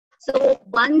So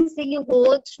once you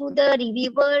go through the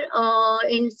reviewer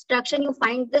instruction, you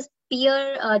find this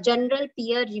general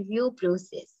peer review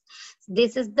process.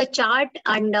 This is the chart,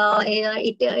 and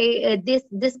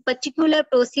this particular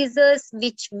procedures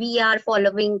which we are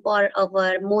following for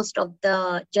our most of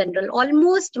the general,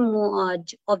 almost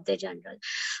of the general.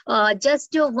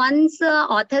 Just once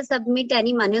author submit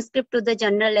any manuscript to the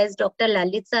journal, as Dr.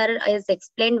 Lalit sir has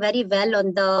explained very well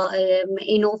on the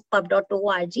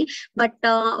innovpub.org. But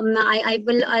I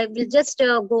will just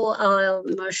go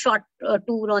short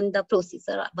tour on the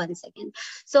procedure once again.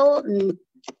 So.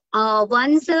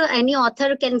 Once any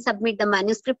author can submit the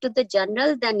manuscript to the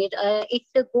journal, then it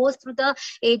goes through the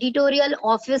editorial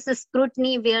office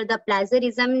scrutiny, where the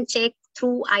plagiarism check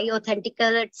through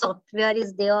iAuthenticated software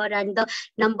is there, and the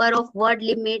number of word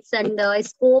limits and the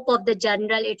scope of the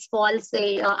journal, it falls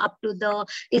up to the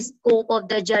scope of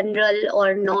the journal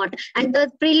or not. And the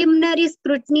preliminary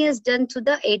scrutiny is done through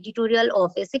the editorial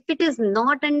office. If it is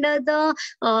not under the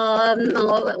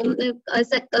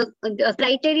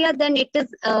criteria, then it is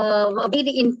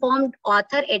be informed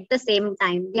author at the same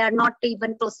time. They are not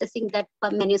even processing that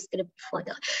manuscript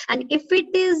further. And if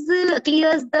it is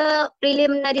clears the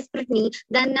preliminary scrutiny,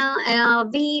 then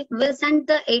we will send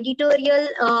the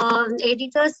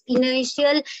editor's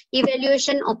initial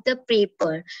evaluation of the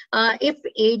paper. If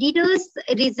editors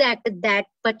reject that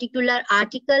particular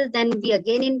article, then we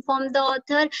again inform the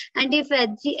author, and if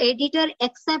the editor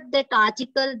accept that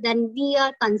article, then we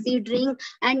are considering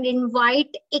and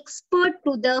invite expert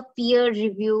to the peer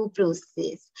review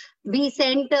process. We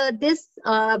sent this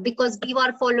because we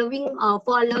were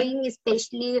following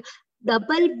especially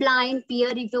double-blind peer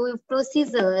review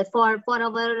procedure for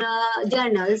our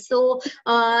journal. So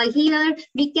here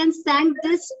we can send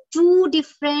this two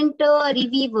different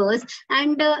reviewers,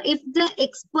 and if the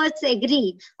experts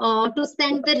agree to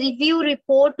send the review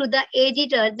report to the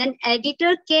editor, then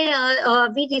editor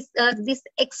can this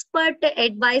expert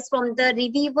advice from the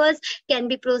reviewers can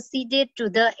be proceeded to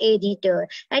the editor,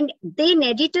 and then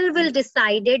editor will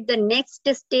decide the next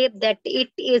step, that it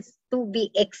is to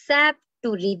be accept,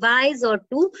 to revise, or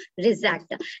to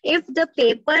reject. If the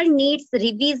paper needs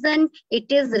revision,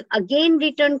 it is again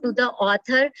returned to the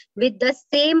author with the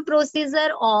same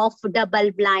procedure of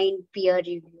double-blind peer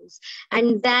reviews.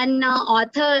 And then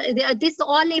this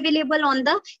all available on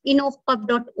the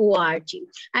innovpub.org.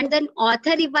 And then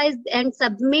author revise and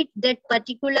submit that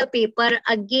particular paper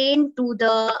again to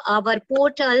our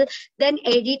portal. Then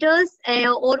editors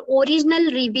or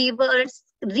original reviewers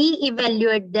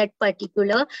re-evaluate that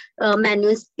particular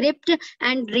manuscript,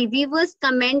 and reviewers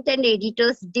comment and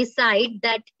editors decide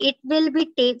that it will be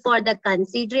take for the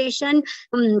consideration,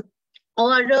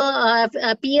 or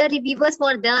peer reviewers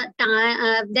for the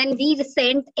time. Then we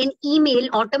send an email,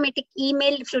 automatic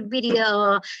email should be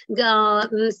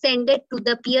send it to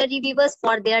the peer reviewers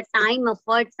for their time,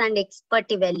 efforts, and expert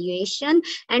evaluation,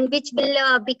 and which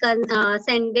will be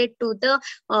send it to the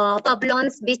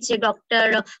Publons, which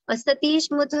Dr. Satish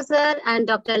Muthu sir and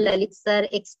Dr. Lalit sir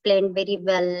explained very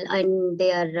well in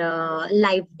their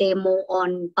live demo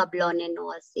on Publon and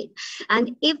OASIN.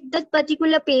 And if that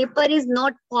particular paper is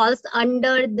not false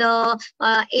under the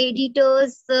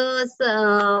editor's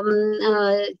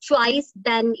choice,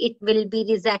 then it will be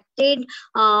rejected,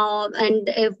 and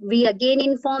if we again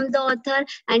inform the author,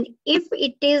 and if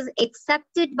it is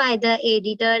accepted by the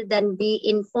editor, then we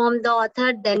inform the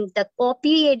author, then the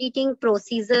copy editing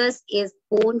procedures is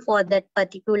on for that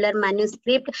particular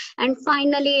manuscript, and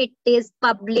finally it is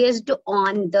published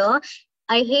on the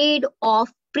ahead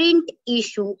of print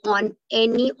issue on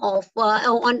any of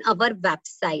on our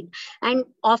website. And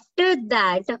after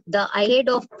that, the ahead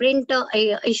of print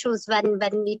issues, when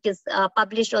it is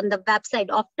published on the website,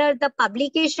 after the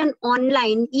publication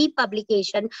online,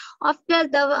 e-publication, after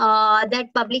the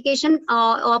that publication,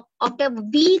 after a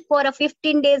week or a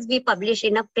 15 days, we publish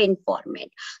in a print format.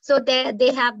 So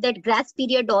they have that grace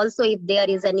period also if there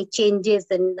is any changes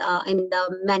in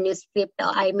the manuscript.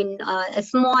 I mean, a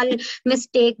small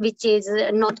mistake which is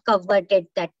not covered at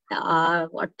that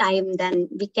time, then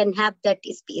we can have that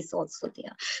space also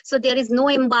there. So there is no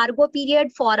embargo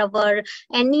period for our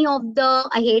any of the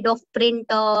ahead of print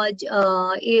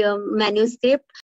manuscript.